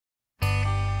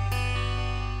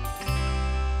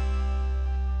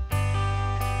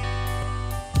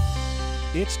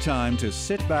It's time to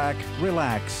sit back,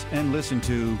 relax, and listen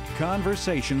to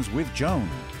Conversations with Joan.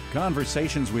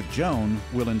 Conversations with Joan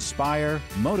will inspire,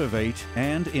 motivate,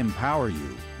 and empower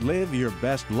you. Live your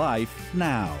best life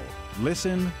now.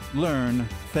 Listen, learn,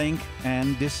 think,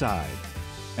 and decide.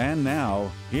 And now,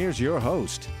 here's your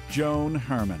host, Joan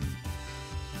Herman.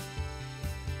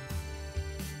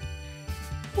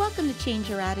 Welcome to Change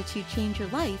Your Attitude, Change Your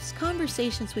Life's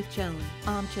Conversations with Joan.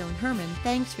 I'm Joan Herman.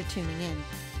 Thanks for tuning in.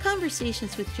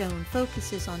 Conversations with Joan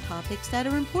focuses on topics that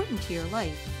are important to your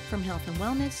life, from health and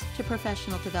wellness to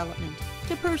professional development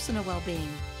to personal well-being.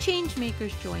 Change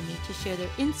makers join me to share their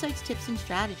insights, tips, and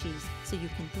strategies so you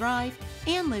can thrive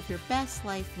and live your best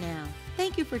life now.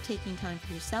 Thank you for taking time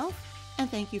for yourself, and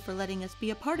thank you for letting us be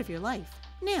a part of your life.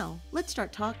 Now, let's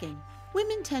start talking.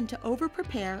 Women tend to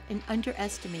over-prepare and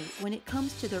underestimate when it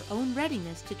comes to their own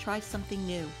readiness to try something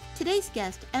new. Today's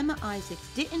guest, Emma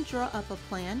Isaacs, didn't draw up a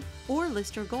plan or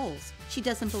list her goals. She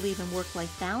doesn't believe in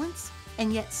work-life balance,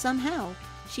 and yet somehow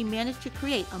she managed to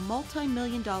create a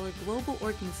multi-million-dollar global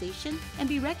organization and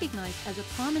be recognized as a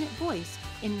prominent voice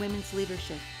in women's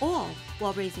leadership, all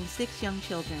while raising 6 young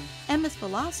children. Emma's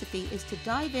philosophy is to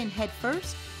dive in head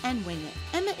first and wing it.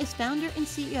 Emma is founder and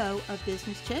CEO of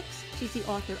Business Chicks. She's the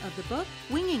author of the book,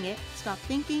 Winging It, Stop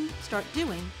Thinking, Start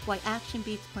Doing, Why Action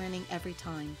Beats Planning Every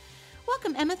Time.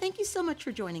 Welcome, Emma. Thank you so much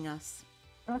for joining us.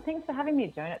 Well, thanks for having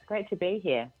me, Joan. It's great to be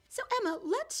here. So, Emma,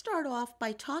 let's start off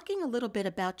by talking a little bit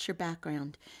about your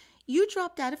background. You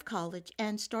dropped out of college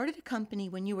and started a company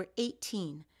when you were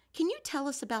 18. Can you tell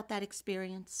us about that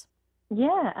experience?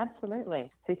 Yeah,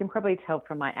 absolutely. So you can probably tell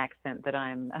from my accent that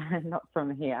I'm not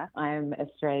from here. I'm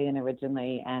Australian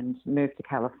originally and moved to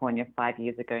California 5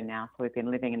 years ago now. So we've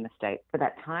been living in the States for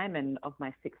that time. And of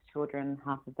my 6 children,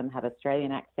 half of them have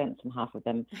Australian accents and half of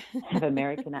them have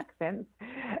American accents,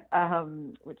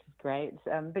 which is great.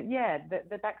 But yeah,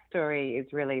 the backstory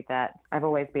is really that I've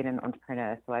always been an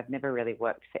entrepreneur. So I've never really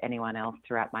worked for anyone else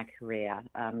throughout my career.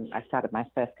 I started my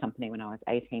first company when I was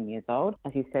 18 years old.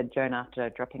 As you said, Joan, after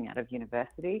dropping out of university.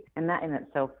 And that in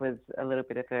itself was a little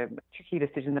bit of a tricky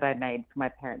decision that I made for my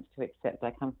parents to accept. I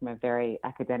come from a very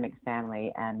academic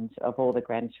family, and of all the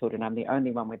grandchildren, I'm the only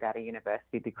one without a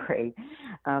university degree.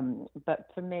 But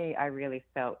for me, I really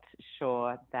felt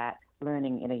sure that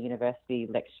learning in a university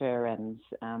lecture and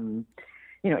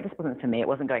it just wasn't for me. It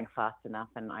wasn't going fast enough,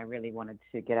 and I really wanted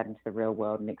to get out into the real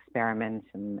world and experiment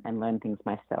and learn things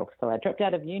myself. So I dropped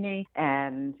out of uni,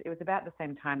 and it was about the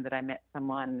same time that I met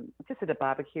someone just at a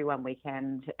barbecue one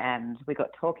weekend, and we got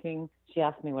talking. She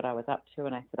asked me what I was up to,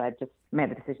 and I said I'd just made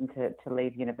the decision to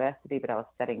leave university, but I was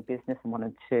studying business and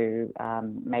wanted to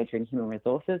major in human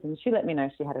resources, and she let me know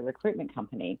she had a recruitment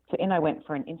company. So in I went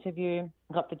for an interview,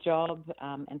 got the job,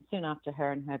 and soon after,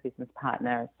 her and her business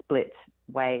partner split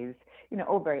ways,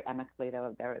 all very amicably. They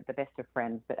were the best of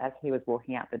friends. But as he was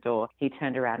walking out the door, he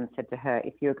turned around and said to her,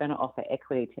 if you're going to offer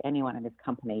equity to anyone in this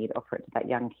company, you'd offer it to that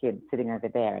young kid sitting over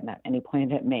there. And he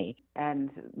pointed at me.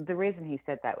 And the reason he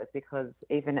said that was because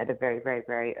even at a very, very,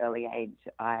 very early age,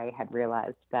 I had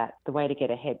realized that the way to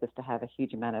get ahead was to have a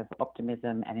huge amount of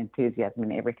optimism and enthusiasm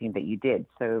in everything that you did.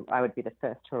 So I would be the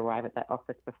first to arrive at that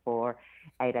office before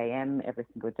 8 a.m. every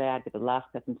single day. I'd be the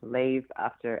last person to leave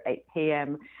after 8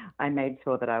 p.m. I made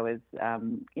sure that I was,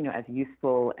 as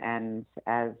useful and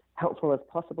as helpful as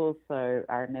possible. So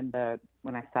I remember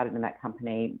when I started in that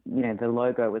company, the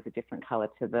logo was a different color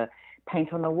to the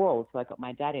paint on the walls. So I got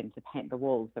my dad in to paint the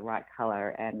walls the right color.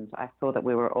 And I saw that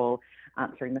we were all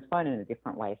answering the phone in a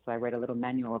different way. So I read a little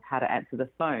manual of how to answer the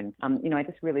phone. I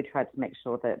just really tried to make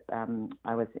sure that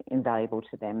I was invaluable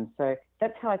to them. So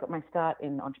that's how I got my start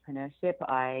in entrepreneurship.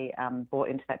 I bought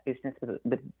into that business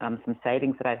with some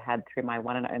savings that I'd had through my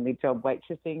one and only job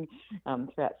waitressing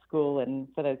throughout school and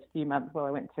for those few months while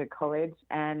I went to college.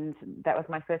 And that was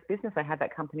my first business. I had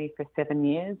that company for 7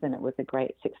 years, and it was a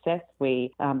great success.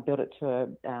 We built it to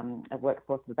a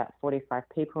workforce of about 45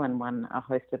 people and won a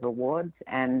host of awards.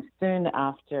 And soon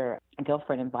after, a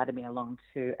girlfriend invited me along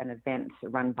to an event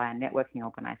run by a networking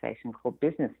organization called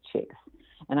Business Chicks.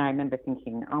 And I remember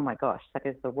thinking, oh my gosh, that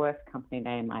is the worst company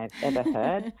name I've ever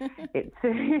heard.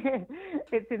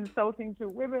 It's insulting to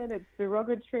women. It's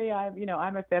derogatory.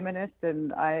 I'm a feminist,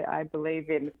 and I believe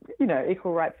in,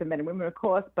 equal rights for men and women, of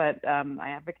course, but I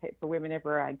advocate for women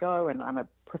everywhere I go, and I'm a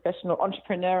professional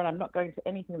entrepreneur, and I'm not going to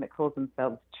anything that calls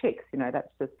themselves chicks. That's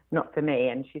just not for me.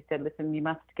 And she said, listen, you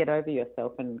must get over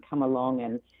yourself and come along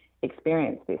and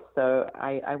experience this. So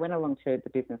I went along to the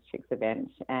Business Chicks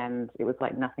event, and it was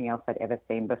like nothing else I'd ever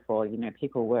seen before.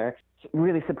 People were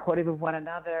really supportive of one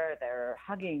another. They were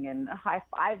hugging and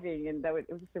high-fiving, and it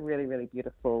was just a really, really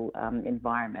beautiful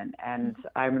environment. And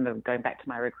I remember going back to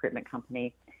my recruitment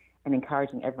company and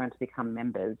encouraging everyone to become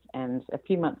members. And a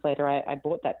few months later, I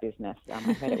bought that business. I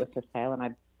heard it was for sale,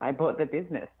 and I bought the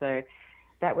business. So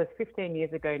that was 15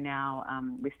 years ago now.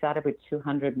 We started with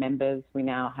 200 members. We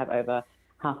now have over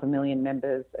 500,000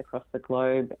 members across the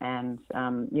globe. And,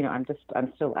 I'm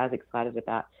still as excited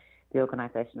about the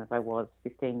organization as I was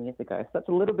 15 years ago. So that's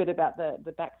a little bit about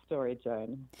the backstory,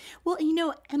 Joan. Well,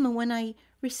 Emma, when I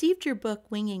received your book,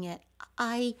 Winging It,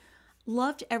 I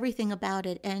loved everything about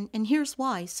it. And here's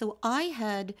why. So I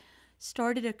had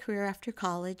started a career after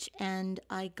college, and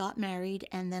I got married,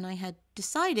 and then I had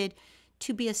decided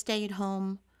to be a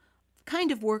stay-at-home,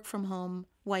 kind of work-from-home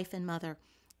wife and mother.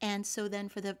 And so then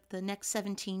for the next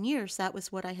 17 years, that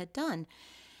was what I had done.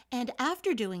 And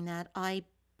after doing that, I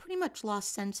pretty much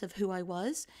lost sense of who I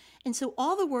was. And so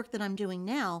all the work that I'm doing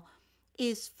now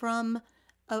is from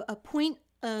a point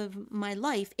of my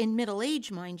life, in middle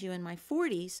age, mind you, in my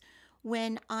 40s,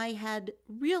 when I had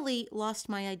really lost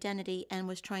my identity and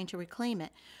was trying to reclaim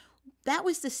it. That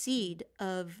was the seed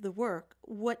of the work.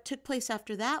 What took place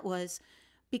after that was,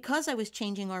 because I was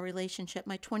changing our relationship,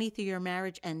 my 23-year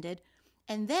marriage ended,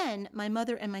 and then my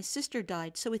mother and my sister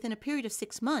died. So within a period of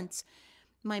 6 months,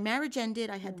 my marriage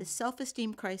ended, I had this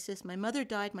self-esteem crisis, my mother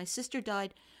died, my sister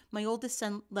died, my oldest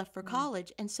son left for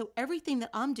college, and so everything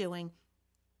that I'm doing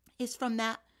is from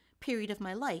that period of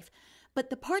my life. But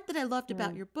the part that I loved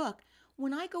about your book,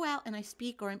 when I go out and I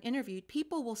speak or I'm interviewed,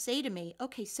 people will say to me,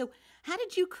 okay, so how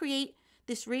did you create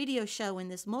this radio show and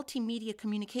this multimedia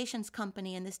communications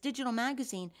company and this digital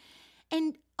magazine?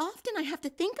 And often I have to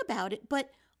think about it, but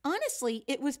honestly,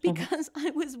 it was because I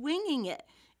was winging it.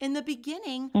 In the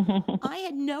beginning, I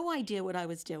had no idea what I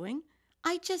was doing.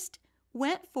 I just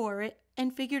went for it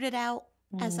and figured it out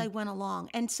as I went along.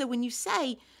 And so when you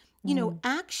say,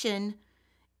 action,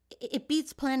 it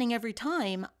beats planning every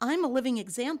time, I'm a living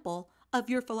example of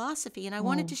your philosophy, and I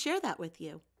wanted to share that with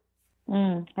you.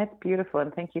 That's beautiful,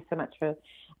 and thank you so much for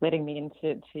letting me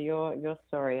into your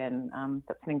story. And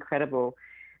that's an incredible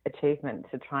achievement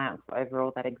to triumph over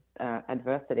all that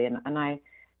adversity. And I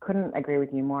couldn't agree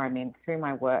with you more. I mean, through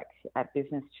my work at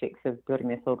Business Chicks of building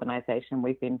this organization,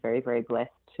 we've been very, very blessed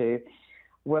to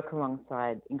work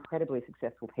alongside incredibly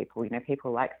successful people.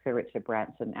 People like Sir Richard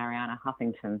Branson, Arianna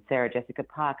Huffington, Sarah Jessica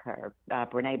Parker,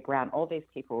 Brene Brown, all these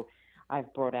people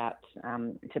I've brought out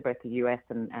to both the US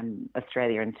and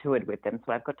Australia and toured with them.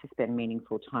 So I've got to spend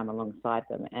meaningful time alongside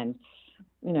them. And,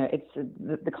 it's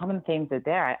the common themes are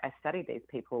there. I studied these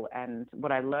people, and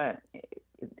what I learned,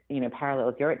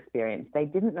 parallels your experience. They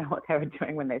didn't know what they were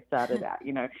doing when they started out.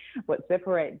 What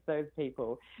separates those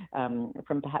people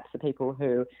from perhaps the people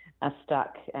who are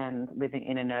stuck and living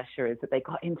in inertia is that they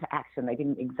got into action. They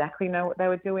didn't exactly know what they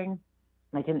were doing.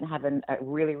 They didn't have a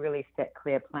really, really set,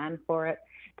 clear plan for it.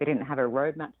 They didn't have a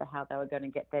roadmap for how they were going to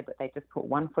get there, but they just put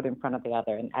one foot in front of the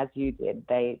other. And as you did,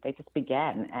 they just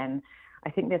began. And I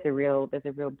think there's a real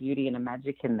beauty and a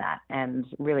magic in that. And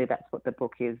really that's what the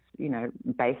book is,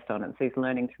 based on. It's these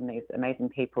learnings from these amazing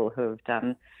people who have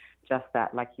done just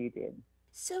that, like you did.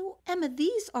 So, Emma,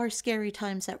 these are scary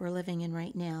times that we're living in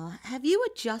right now. Have you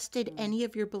adjusted any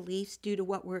of your beliefs due to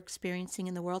what we're experiencing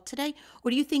in the world today?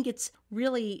 Or do you think it's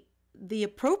really the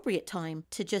appropriate time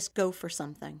to just go for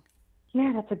something?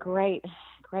 Yeah, that's a great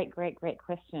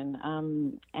question.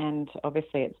 And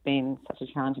obviously it's been such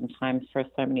a challenging time for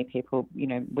so many people,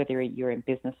 whether you're in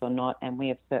business or not. And we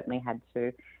have certainly had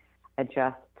to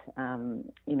adjust,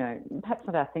 perhaps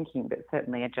not our thinking, but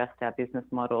certainly adjust our business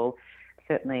model,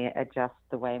 certainly adjust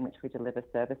the way in which we deliver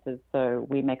services. So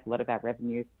we make a lot of our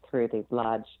revenue through these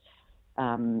large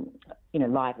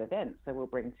live events. So we'll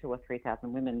bring 2,000 or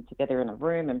 3,000 women together in a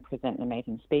room and present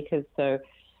amazing speakers. So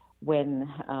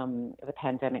when the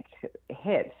pandemic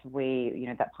hit,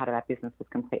 that part of our business was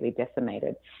completely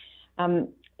decimated.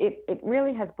 It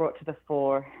really has brought to the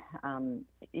fore,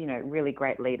 really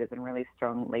great leaders and really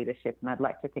strong leadership. And I'd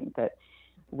like to think that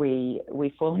we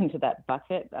fall into that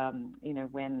bucket.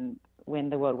 When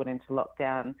the world went into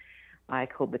lockdown, I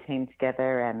called the team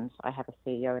together, and I have a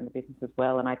CEO in the business as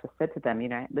well. And I just said to them,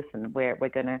 listen, we're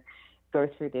going to go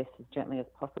through this as gently as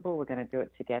possible. We're going to do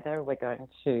it together. We're going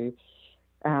to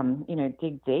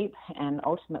dig deep, and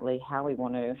ultimately how we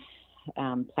want to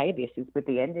play this is with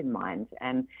the end in mind.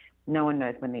 And no one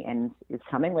knows when the end is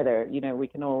coming, whether, we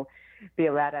can all be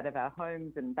allowed out of our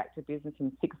homes and back to business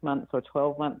in 6 months or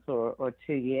 12 months or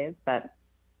 2 years. But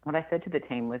what I said to the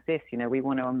team was this, we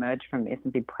want to emerge from this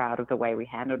and be proud of the way we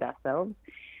handled ourselves.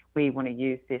 We want to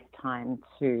use this time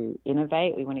to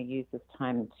innovate. We want to use this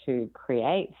time to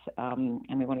create, and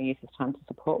we want to use this time to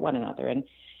support one another. And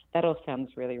that all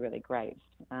sounds really, really great,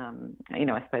 I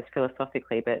suppose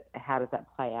philosophically, but how does that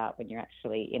play out when you're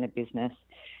actually in a business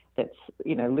that's,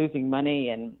 losing money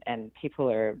and people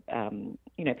are,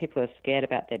 people are scared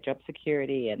about their job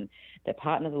security and their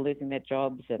partners are losing their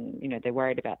jobs and, they're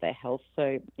worried about their health.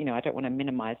 So, I don't want to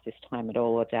minimize this time at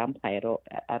all or downplay it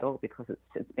at all because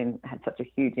it's had such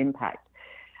a huge impact.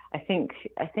 I think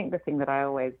the thing that I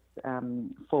always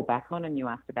fall back on, and you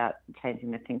asked about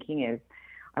changing the thinking, is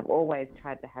I've always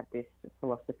tried to have this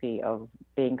philosophy of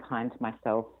being kind to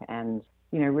myself and,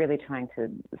 really trying to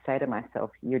say to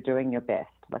myself, you're doing your best.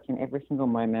 Like in every single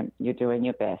moment, you're doing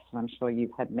your best. And I'm sure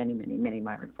you've had many, many, many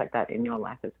moments like that in your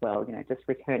life as well, just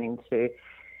returning to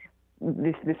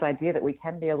this idea that we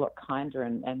can be a lot kinder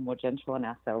and more gentle on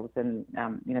ourselves. And,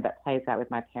 that plays out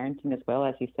with my parenting as well.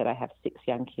 As you said, I have 6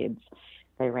 young kids.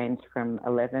 They range from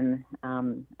 11, I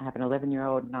have an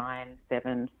 11-year-old, 9,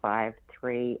 7, 5,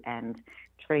 3, and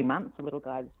 3 months. The little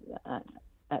guy's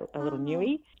a little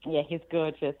newie. Yeah, he's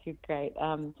gorgeous. He's great.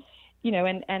 And you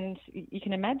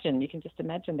can just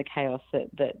imagine the chaos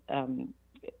that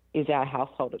is our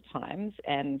household at times.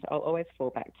 And I'll always fall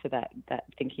back to that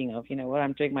thinking of,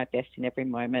 I'm doing my best in every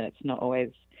moment. It's not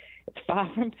always, it's far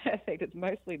from perfect. It's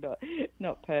mostly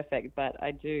not perfect, but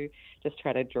I do just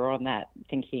try to draw on that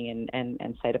thinking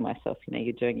and say to myself,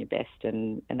 you're doing your best,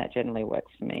 and that generally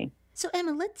works for me. So,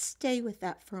 Emma, let's stay with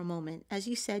that for a moment. As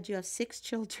you said, you have 6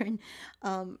 children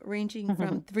ranging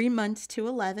from 3 months to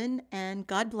 11, and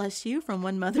God bless you, from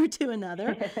one mother to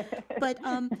another. But,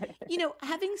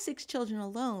 having 6 children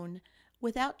alone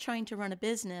without trying to run a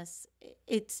business,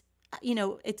 it's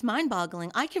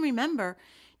mind-boggling. I can remember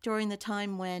during the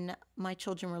time when my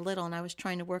children were little and I was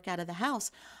trying to work out of the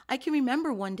house, I can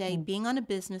remember one day being on a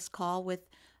business call with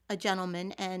a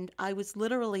gentleman, and I was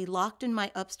literally locked in my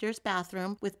upstairs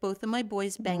bathroom with both of my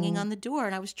boys banging on the door,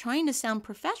 and I was trying to sound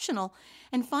professional,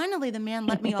 and finally the man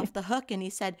let me off the hook and he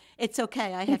said, "It's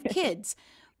okay, I have kids."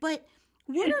 But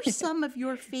what are some of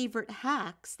your favorite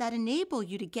hacks that enable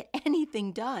you to get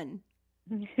anything done?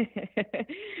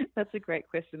 That's a great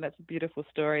question. That's a beautiful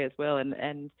story as well.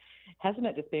 And hasn't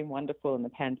it just been wonderful in the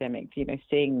pandemic,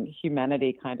 seeing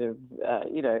humanity kind of,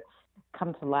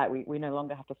 come to light. We no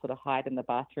longer have to sort of hide in the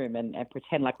bathroom and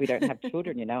pretend like we don't have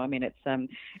children, I mean,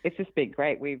 it's just been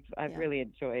great. I've really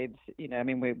enjoyed,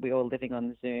 we're all living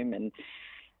on Zoom, and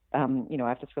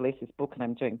I've just released this book and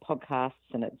I'm doing podcasts,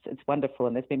 and it's wonderful.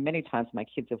 And there's been many times my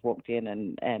kids have walked in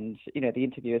and the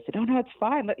interviewer said, "Oh no, it's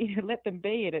fine. Let them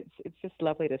be." And it's just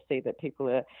lovely to see that people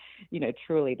are,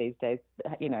 truly these days,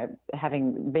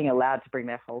 being allowed to bring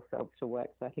their whole selves to work.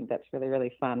 So I think that's really,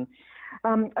 really fun.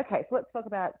 Okay, so let's talk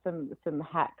about some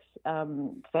hacks.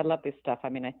 Because I love this stuff. I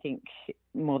mean, I think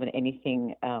more than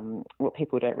anything, what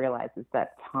people don't realize is that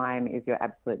time is your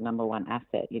absolute number one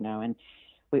asset, and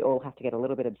we all have to get a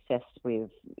little bit obsessed with,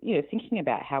 thinking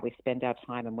about how we spend our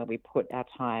time and where we put our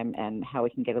time and how we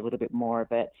can get a little bit more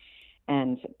of it.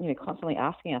 And, constantly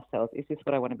asking ourselves, is this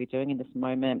what I want to be doing in this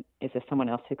moment? Is there someone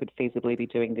else who could feasibly be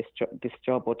doing this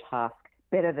job or task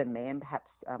better than me, and perhaps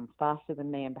faster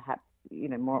than me, and perhaps,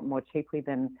 more cheaply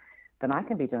than I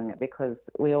can be doing it? Because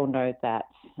we all know that,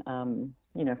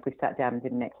 if we sat down and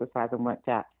did an exercise and worked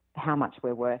out how much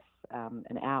we're worth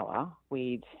an hour,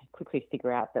 we'd quickly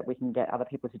figure out that we can get other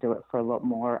people to do it for a lot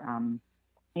more,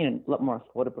 a lot more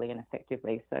affordably and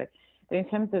effectively. So in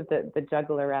terms of the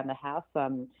juggle around the house,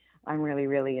 I'm really,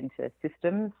 really into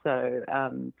systems. So,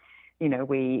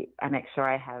 I make sure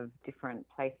I have different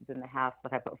places in the house.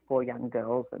 Like I've got 4 young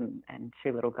girls and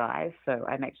 2 little guys. So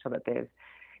I make sure that there's,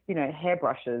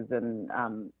 hairbrushes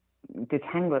and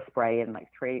detangler spray in like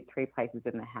three places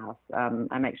in the house.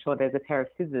 I make sure there's a pair of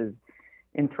scissors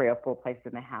in 3 or 4 places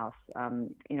in the house.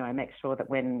 I make sure that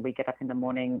when we get up in the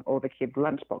morning, all the kids'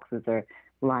 lunch boxes are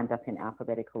lined up in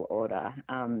alphabetical order.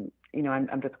 I'm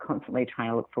just constantly trying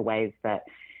to look for ways that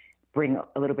bring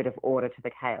a little bit of order to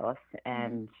the chaos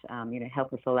and,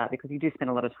 help us all out, because you do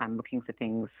spend a lot of time looking for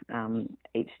things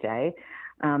each day.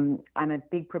 I'm a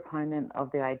big proponent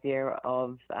of the idea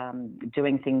of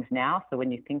doing things now. So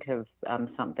when you think of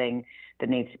something that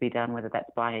needs to be done, whether that's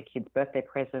buying a kid's birthday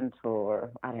present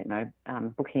or, I don't know,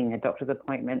 booking a doctor's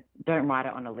appointment, don't write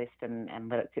it on a list and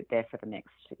let it sit there for the next,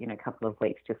 couple of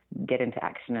weeks. Just get into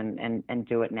action and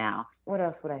do it now. What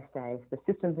else would I say? The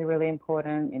systems are really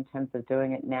important in terms of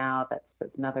doing it now.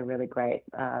 That's another really great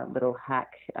little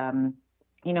hack.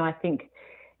 I think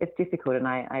it's difficult, and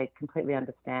I completely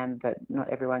understand that not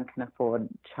everyone can afford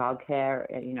childcare,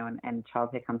 and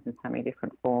childcare comes in so many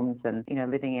different forms. And,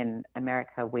 living in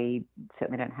America, we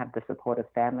certainly don't have the support of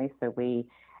family, so we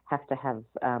have to have,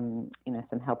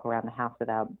 some help around the house with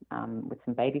with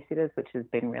some babysitters, which has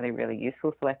been really, really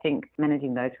useful. So I think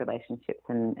managing those relationships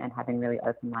and having really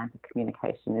open lines of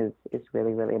communication is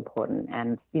really, really important.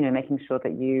 And, making sure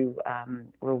that you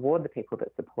reward the people that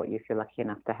support you if you're lucky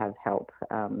enough to have help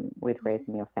with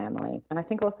raising your family. And I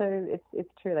think also it's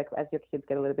true, like as your kids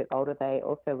get a little bit older, they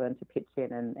also learn to pitch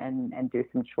in and do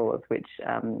some chores, which,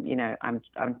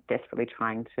 I'm desperately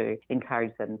trying to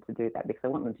encourage them to do that because I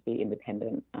want them to be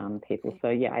independent people. So,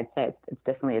 yeah, I'd say it's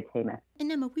definitely a team effort.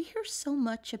 And Emma, we hear so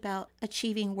much about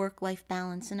achieving work-life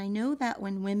balance, and I know that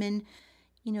when women,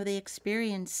 they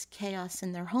experience chaos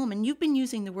in their home, and you've been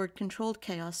using the word controlled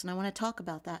chaos, and I want to talk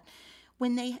about that.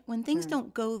 When things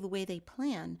don't go the way they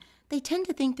plan, they tend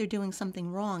to think they're doing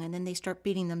something wrong, and then they start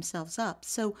beating themselves up.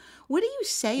 So what do you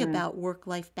say about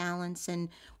work-life balance and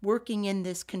working in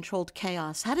this controlled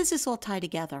chaos? How does this all tie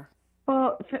together?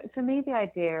 Well, for me, the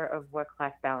idea of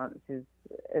work-life balance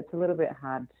it's a little bit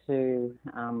hard to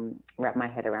wrap my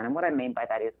head around. And what I mean by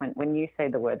that is when you say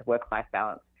the word work-life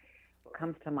balance, what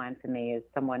comes to mind for me is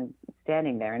someone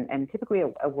standing there, and typically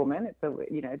a woman, it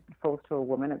falls to a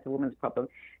woman, it's a woman's problem.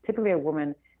 Typically a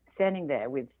woman standing there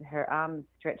with her arms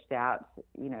stretched out,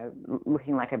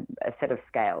 looking like a set of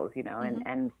scales,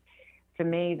 and for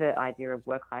me, the idea of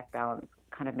work-life balance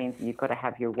kind of means that you've got to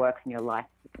have your work and your life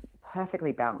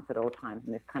perfectly balanced at all times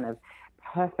in this kind of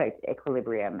perfect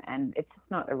equilibrium. And it's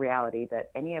just not a reality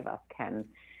that any of us can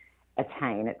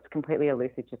attain. It's completely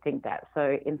elusive to think that.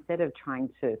 So instead of trying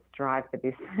to strive for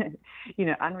this,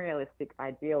 unrealistic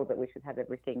ideal that we should have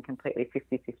everything completely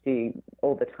 50-50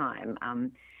 all the time,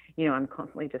 I'm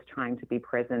constantly just trying to be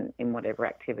present in whatever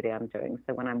activity I'm doing.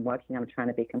 So when I'm working, I'm trying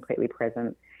to be completely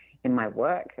present in my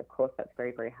work. Of course, that's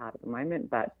very, very hard at the moment,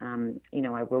 but,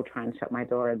 I will try and shut my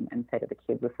door and say to the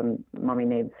kids, listen, mommy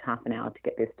needs half an hour to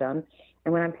get this done.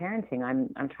 And when I'm parenting,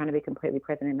 I'm trying to be completely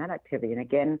present in that activity. And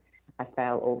again, I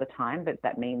fail all the time, but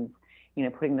that means,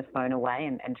 putting the phone away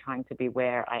and trying to be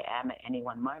where I am at any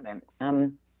one moment.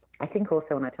 I think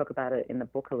also when I talk about it in the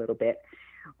book a little bit,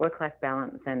 work-life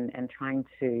balance and trying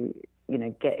to,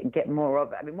 get more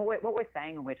of it. I mean, what we're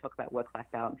saying when we talk about work-life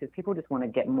balance is people just want to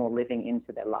get more living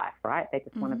into their life, right? They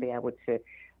just want to be able to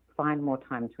find more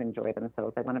time to enjoy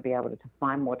themselves. They want to be able to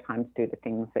find more time to do the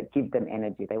things that give them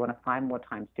energy. They want to find more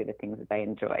time to do the things that they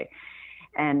enjoy.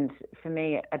 And for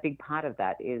me, a big part of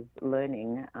that is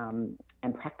learning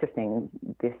and practicing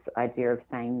this idea of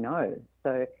saying no.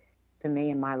 So for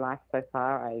me in my life so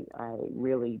far, I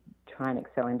really try and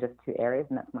excel in just two areas,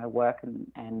 and that's my work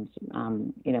and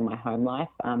my home life.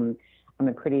 I'm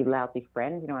a pretty lousy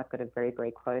friend. I've got a very,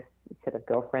 very close set of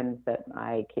girlfriends that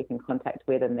I keep in contact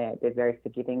with, and they're very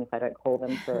forgiving if I don't call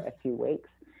them for a few weeks.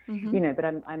 But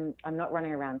I'm not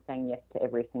running around saying yes to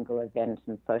every single event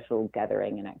and social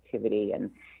gathering and activity,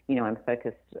 and I'm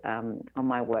focused on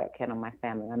my work and on my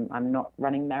family. I'm not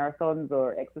running marathons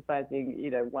or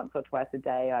exercising once or twice a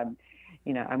day.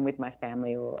 I'm with my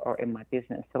family or in my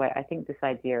business. So I think this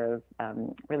idea of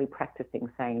really practicing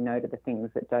saying no to the things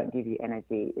that don't give you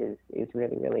energy is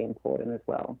really, really important as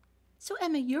well. So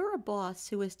Emma, you're a boss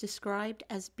who is described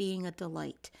as being a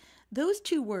delight. Those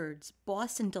two words,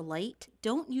 boss and delight,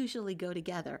 don't usually go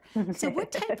together. So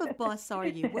what type of boss are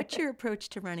you? What's your approach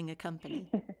to running a company?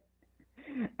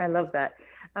 I love that.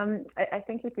 I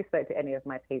think if you spoke to any of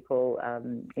my people,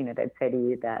 they'd say to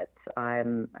you that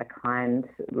I'm a kind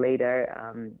leader.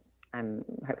 I'm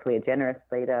hopefully a generous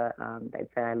leader. They'd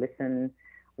say I listen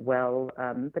well,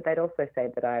 but they'd also say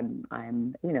that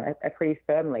I'm a pretty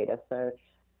firm leader. So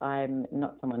I'm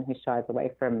not someone who shies away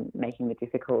from making the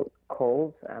difficult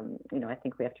calls. I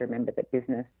think we have to remember that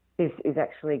business is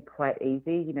actually quite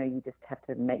easy. You just have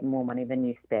to make more money than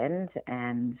you spend.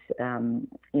 And,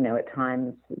 at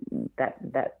times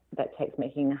that takes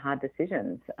making hard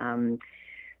decisions.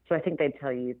 So I think they'd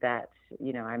tell you that,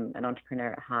 I'm an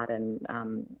entrepreneur at heart and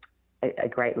a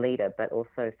great leader, but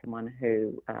also someone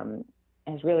who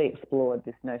has really explored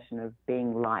this notion of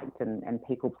being liked and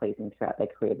people-pleasing throughout their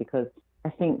career, because I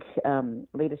think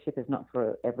leadership is not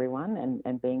for everyone,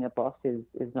 and being a boss is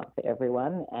not for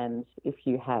everyone. And if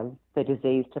you have the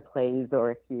disease to please,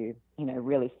 or if you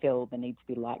really feel the need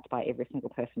to be liked by every single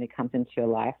person who comes into your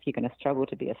life, you're going to struggle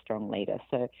to be a strong leader.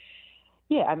 So,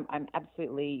 yeah, I'm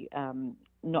absolutely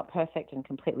not perfect and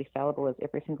completely fallible as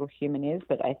every single human is,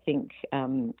 but I think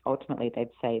ultimately they'd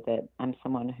say that I'm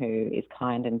someone who is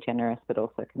kind and generous, but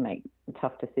also can make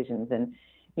tough decisions. And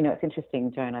it's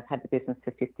interesting, Joan, I've had the business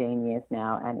for 15 years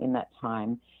now, and in that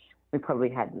time, we probably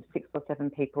had 6 or 7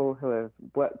 people who have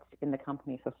worked in the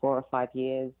company for 4 or 5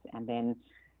 years, and then,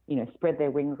 spread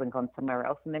their wings and gone somewhere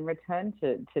else and then returned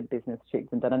to business chicks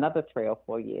and done another 3 or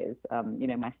 4 years.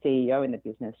 My CEO in the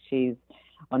business, she's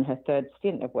on her third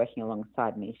stint of working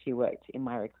alongside me. She worked in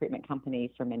my recruitment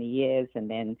company for many years, and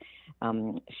then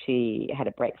she had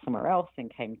a break somewhere else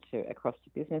and came across to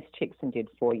business chicks and did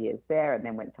 4 years there, and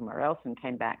then went somewhere else and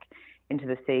came back into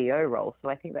the CEO role. So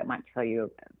I think that might tell you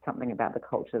something about the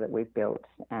culture that we've built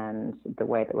and the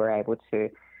way that we're able to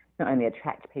not only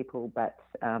attract people, but,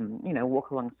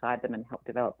 walk alongside them and help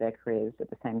develop their careers at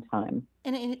the same time.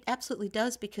 And it absolutely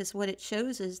does, because what it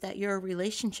shows is that you're a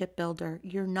relationship builder.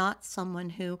 You're not someone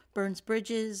who burns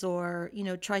bridges or,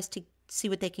 tries to see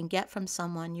what they can get from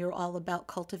someone. You're all about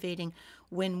cultivating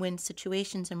win-win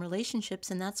situations and relationships,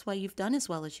 and that's why you've done as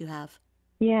well as you have.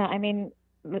 Yeah,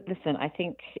 listen, I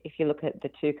think if you look at the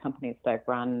 2 companies that I've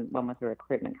run, one was a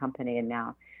recruitment company and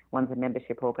now one's a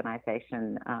membership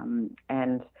organisation,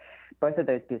 and both of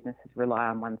those businesses rely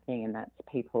on one thing, and that's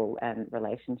people and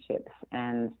relationships.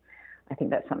 And I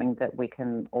think that's something that we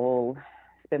can all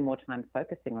spend more time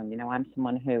focusing on. I'm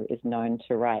someone who is known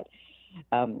to write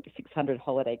 600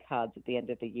 holiday cards at the end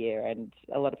of the year, and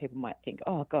a lot of people might think,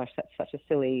 oh gosh, that's such a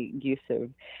silly use of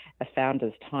a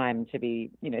founder's time to be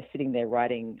sitting there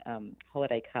writing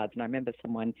holiday cards. And I remember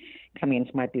someone coming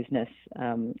into my business,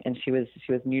 and she was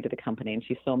new to the company, and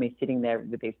she saw me sitting there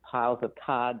with these piles of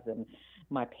cards and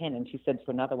my pen, and she said to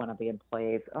another one of the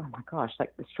employees, oh my gosh,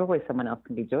 surely someone else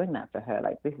can be doing that for her.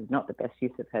 This is not the best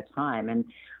use of her time. And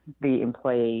the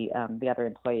other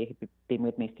employee who'd been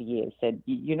with me for years said,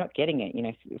 you're not getting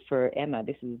it. For Emma,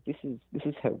 this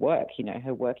is her work.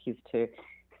 Her work is to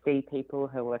see people,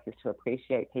 her work is to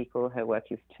appreciate people, her work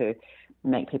is to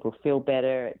make people feel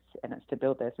better, it's to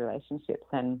build those relationships.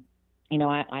 And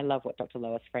I love what Dr.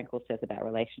 Lois Frankel says about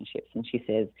relationships. And she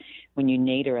says, when you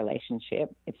need a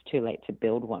relationship, it's too late to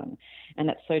build one. And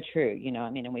that's so true,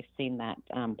 and we've seen that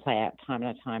play out time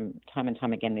and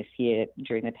time again this year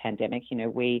during the pandemic.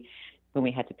 When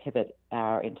we had to pivot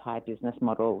our entire business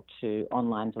model to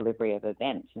online delivery of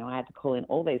events, I had to call in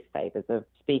all these favors of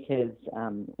speakers,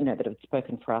 that have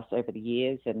spoken for us over the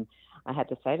years. And I had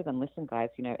to say to them, listen, guys,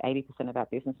 80% of our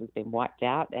business has been wiped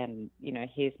out, and,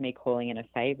 here's me calling in a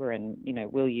favor, and,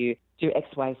 will you do X,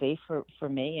 Y, Z for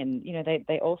me? And,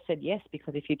 they all said yes,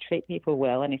 because if you treat people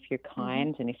well and if you're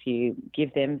kind and if you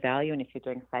give them value and if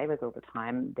you're doing favors all the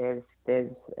time, there's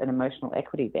an emotional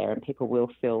equity there, and people will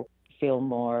feel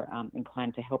more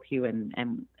inclined to help you and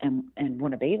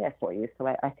want to be there for you. So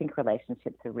I think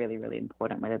relationships are really, really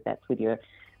important, whether that's with your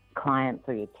clients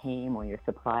or your team or your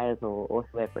suppliers or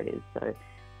whoever it is. So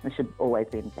we should always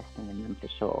be investing in them for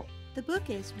sure. The book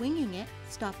is Winging It,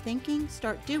 Stop Thinking,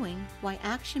 Start Doing, Why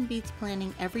Action Beats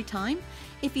Planning Every Time.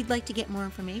 If you'd like to get more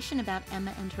information about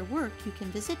Emma and her work, you can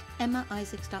visit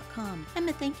emmaisaacs.com.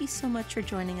 Emma, thank you so much for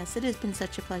joining us. It has been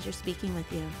such a pleasure speaking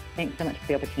with you. Thanks so much for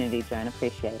the opportunity, Joan.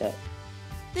 Appreciate it.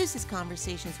 This is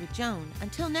Conversations with Joan.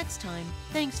 Until next time,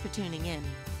 thanks for tuning in.